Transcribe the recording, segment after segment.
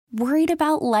Worried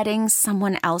about letting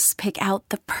someone else pick out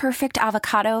the perfect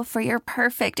avocado for your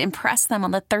perfect impress them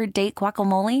on the third date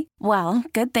guacamole? Well,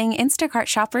 good thing Instacart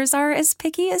shoppers are as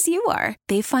picky as you are.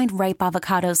 They find ripe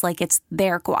avocados like it's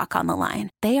their guac on the line.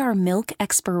 They are milk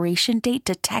expiration date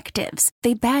detectives.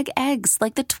 They bag eggs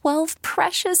like the 12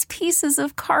 precious pieces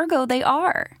of cargo they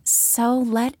are. So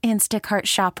let Instacart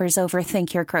shoppers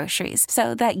overthink your groceries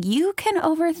so that you can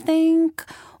overthink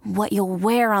what you'll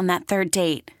wear on that third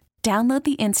date. Download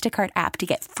the Instacart app to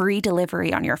get free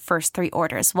delivery on your first 3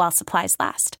 orders while supplies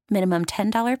last. Minimum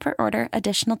 $10 per order.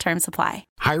 Additional terms apply.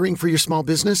 Hiring for your small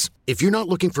business? If you're not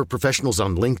looking for professionals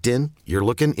on LinkedIn, you're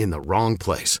looking in the wrong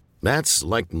place. That's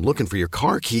like looking for your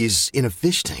car keys in a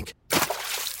fish tank.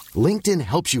 LinkedIn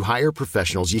helps you hire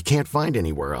professionals you can't find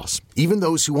anywhere else, even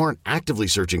those who aren't actively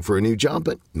searching for a new job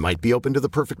but might be open to the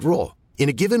perfect role. In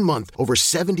a given month, over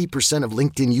 70% of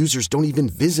LinkedIn users don't even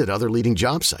visit other leading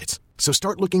job sites. So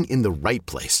start looking in the right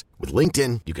place. With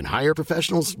LinkedIn, you can hire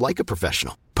professionals like a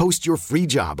professional. Post your free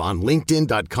job on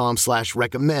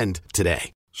linkedin.com/recommend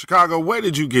today. Chicago, where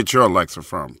did you get your Alexa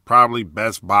from? Probably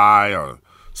Best Buy or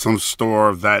some store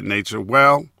of that nature.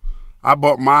 Well, I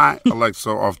bought my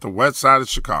Alexa off the west side of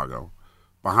Chicago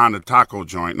behind a taco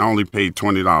joint and I only paid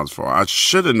 $20 for it. I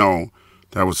should have known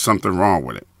there was something wrong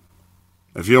with it.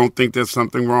 If you don't think there's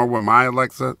something wrong with my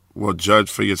Alexa, well, judge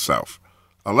for yourself.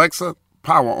 Alexa,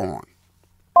 power on.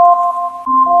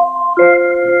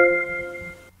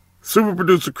 Super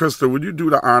producer Krista, would you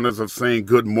do the honors of saying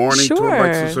good morning to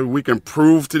Alexa so we can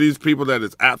prove to these people that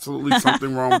it's absolutely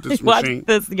something wrong with this machine?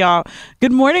 Watch this, y'all.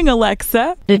 Good morning,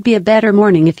 Alexa. It'd be a better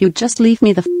morning if you'd just leave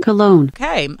me the alone.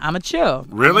 Okay, I'm a chill.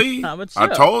 Really? I'm a chill. I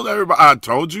told everybody. I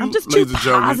told you. I'm just too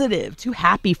positive, too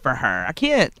happy for her. I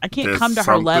can't come to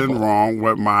her level. There's something wrong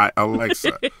with my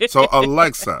Alexa. So,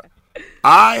 Alexa,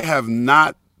 I have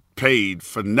not paid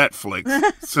for Netflix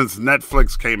since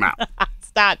Netflix came out.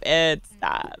 Stop it.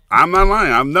 Stop. I'm not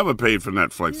lying. I've never paid for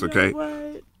Netflix, okay?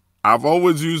 What? I've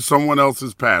always used someone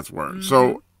else's password. Mm-hmm.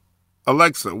 So,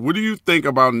 Alexa, what do you think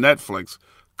about Netflix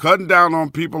cutting down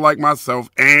on people like myself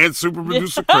and super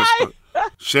producer Krista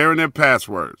sharing their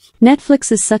passwords?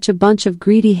 Netflix is such a bunch of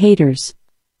greedy haters.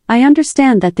 I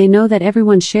understand that they know that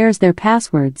everyone shares their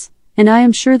passwords, and I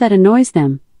am sure that annoys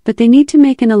them, but they need to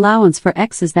make an allowance for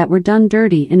exes that were done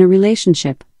dirty in a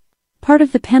relationship. Part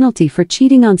of the penalty for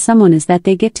cheating on someone is that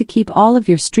they get to keep all of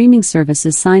your streaming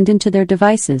services signed into their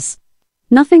devices.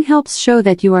 Nothing helps show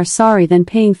that you are sorry than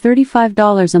paying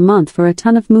 $35 a month for a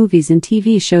ton of movies and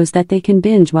TV shows that they can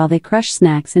binge while they crush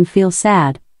snacks and feel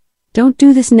sad. Don't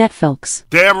do this, Netflix.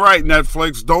 Damn right,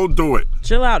 Netflix. Don't do it.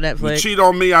 Chill out, Netflix. You cheat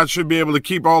on me, I should be able to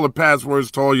keep all the passwords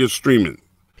to all your streaming.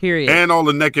 Period. And all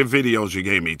the naked videos you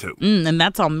gave me, too. And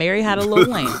that's on Mary Had a Little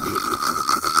Lamb.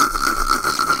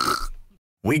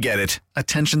 We get it.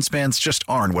 Attention spans just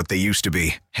aren't what they used to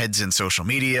be. Heads in social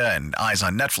media and eyes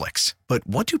on Netflix. But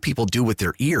what do people do with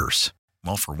their ears?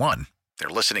 Well, for one, they're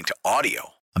listening to audio.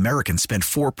 Americans spend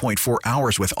 4.4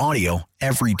 hours with audio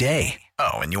every day.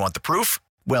 Oh, and you want the proof?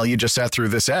 Well, you just sat through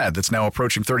this ad that's now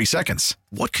approaching 30 seconds.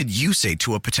 What could you say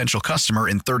to a potential customer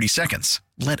in 30 seconds?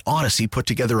 Let Odyssey put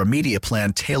together a media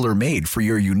plan tailor-made for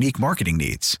your unique marketing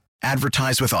needs.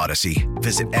 Advertise with Odyssey.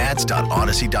 Visit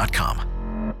ads.odyssey.com.